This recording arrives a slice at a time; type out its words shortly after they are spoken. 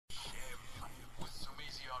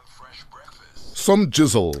Some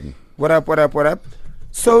jizzle. What up, what up, what up?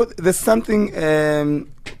 So there's something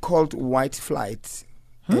called white flight.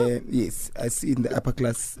 Yes, I see it in the upper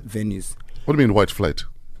class venues. What do you mean white flight?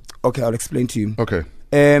 Okay, I'll explain to you. Okay.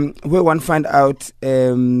 Where one find out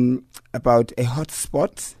about a hot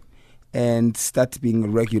spot and start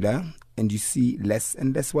being regular, and you see less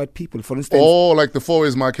and less white people. For instance, like the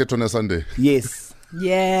Fourways Market on a Sunday. yes,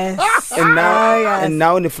 Yes. and now yes. and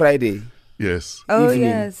now on a Friday, Yes. Oh, evening.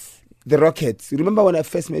 yes. the Rockets. Remember when I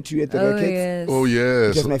first met you at the Oh, Rockets? yes. Oh It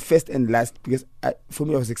yes. was my first and last because for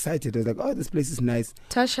me I was excited. I was like, oh, this place is nice.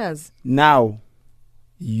 Tasha's. Now,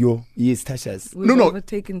 yes, Tasha's. We've No.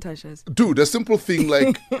 overtaken Tasha's. Dude, a simple thing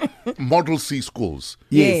like Model C schools.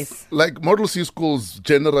 Yes. Like Model C schools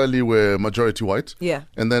generally were majority white. Yeah.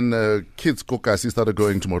 And then kids Kokasi started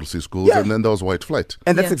going to Model C schools, Yeah. and then there was white flight.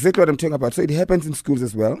 And that's Yeah. exactly what I'm talking about. So it happens in schools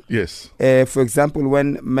as well. Yes. For example,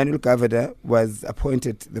 when Manuel Gavada was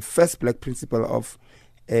appointed the first black principal of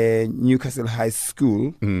Newcastle High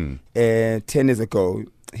School 10 years ago,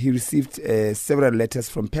 he received several letters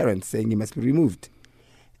from parents saying he must be removed.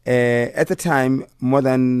 At the time, more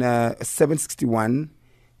than 761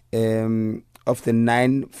 of the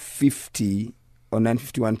 950 or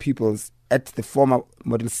 951 pupils at the former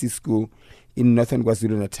Model C school in northern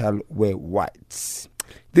KwaZulu-Natal were white.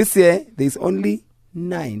 This year, there's only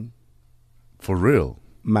 9. For real.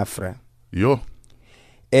 Mafra. Yo.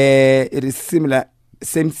 It is similar,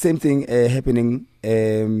 same thing happening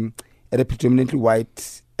at a predominantly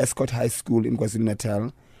white Escort High School in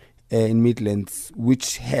KwaZulu-Natal in Midlands,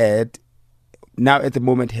 which had now at the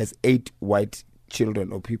moment has 8 white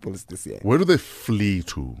children or pupils this year. Where do they flee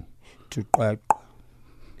to? To Qwaqwa.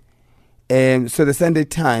 So the Sunday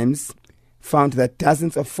Times found that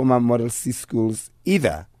dozens of former Model C schools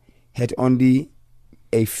either had only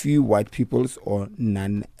a few white pupils or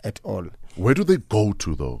none at all. Where do they go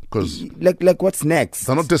to though? Because Like what's next?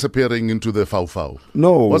 they're not disappearing into the fau.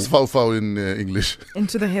 No. What's fau in English?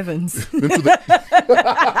 Into the heavens. Into the.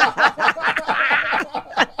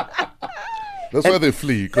 That's why they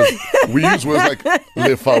flee, because we use words like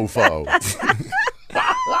le fau.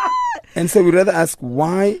 And so we rather ask,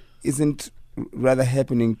 why isn't rather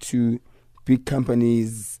happening to big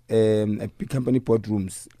companies, big company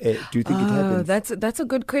boardrooms? Do you think it happens? That's a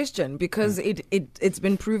good question, because it's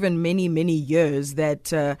been proven many years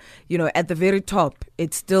that at the very top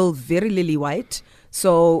it's still very lily white.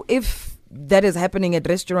 So if that is happening at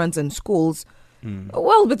restaurants and schools,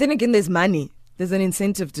 well, but then again, there's money. There's an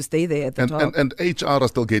incentive to stay there at the top. And HR are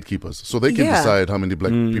still gatekeepers, so they can decide how many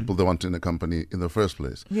black people they want in a company in the first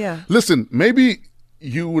place. Yeah. Listen, maybe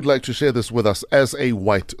you would like to share this with us as a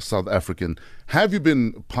white South African. Have you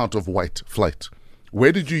been part of white flight?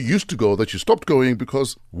 Where did you used to go that you stopped going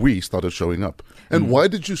because we started showing up? And why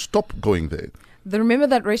did you stop going there? Remember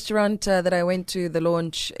that restaurant that I went to, the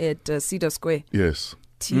launch at Cedar Square? Yes.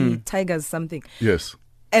 Tigers something. Yes.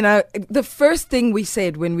 And the first thing we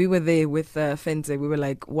said when we were there with Fenze, we were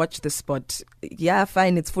like, watch the spot. Yeah,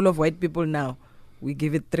 fine, it's full of white people now. We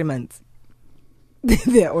give it 3 months.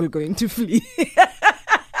 They're all going to flee.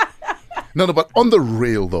 No, but on the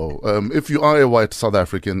rail though, if you are a white South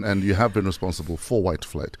African and you have been responsible for white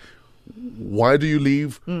flight, why do you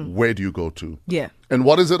leave? Where do you go to? Yeah. And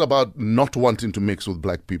what is it about not wanting to mix with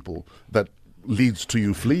black people that leads to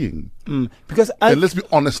you fleeing? Because And let's be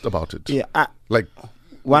honest about it. yeah, I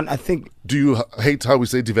think Do you hate how we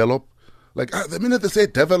say develop? Like, the minute they say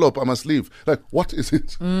develop, I must leave. Like, what is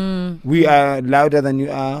it? we are louder than you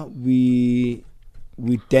are. We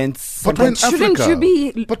dance. But we're in Shouldn't Africa. you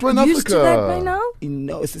be But we're in used to that by Africa.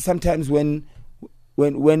 now? Sometimes when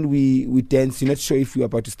we dance, you're not sure if you're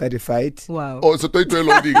about to start a fight. Wow. Oh, it's a toy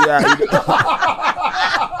loading. Yeah,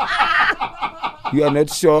 you are not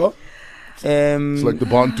sure. It's like the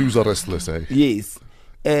Bantus are restless, eh? Yes,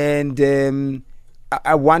 and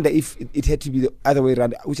I wonder if it had to be the other way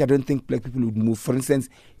around, which I don't think black people would move. For instance,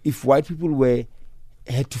 if white people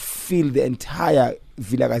had to fill the entire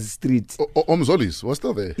Vilakazi street, Omzolis was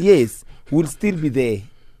still there. yes, we'll still be there,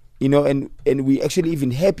 and we actually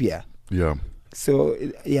even happier. Yeah. So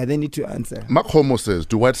yeah, they need to answer. Mark Homo says,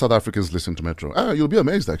 do white South Africans listen to Metro? You'll be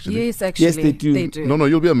amazed, actually. Yes, actually. Yes, they do. They do. No,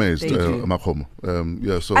 you'll be amazed, They do. Mark Homo.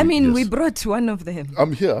 So I mean, yes. we brought one of them.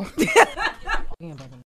 I'm here.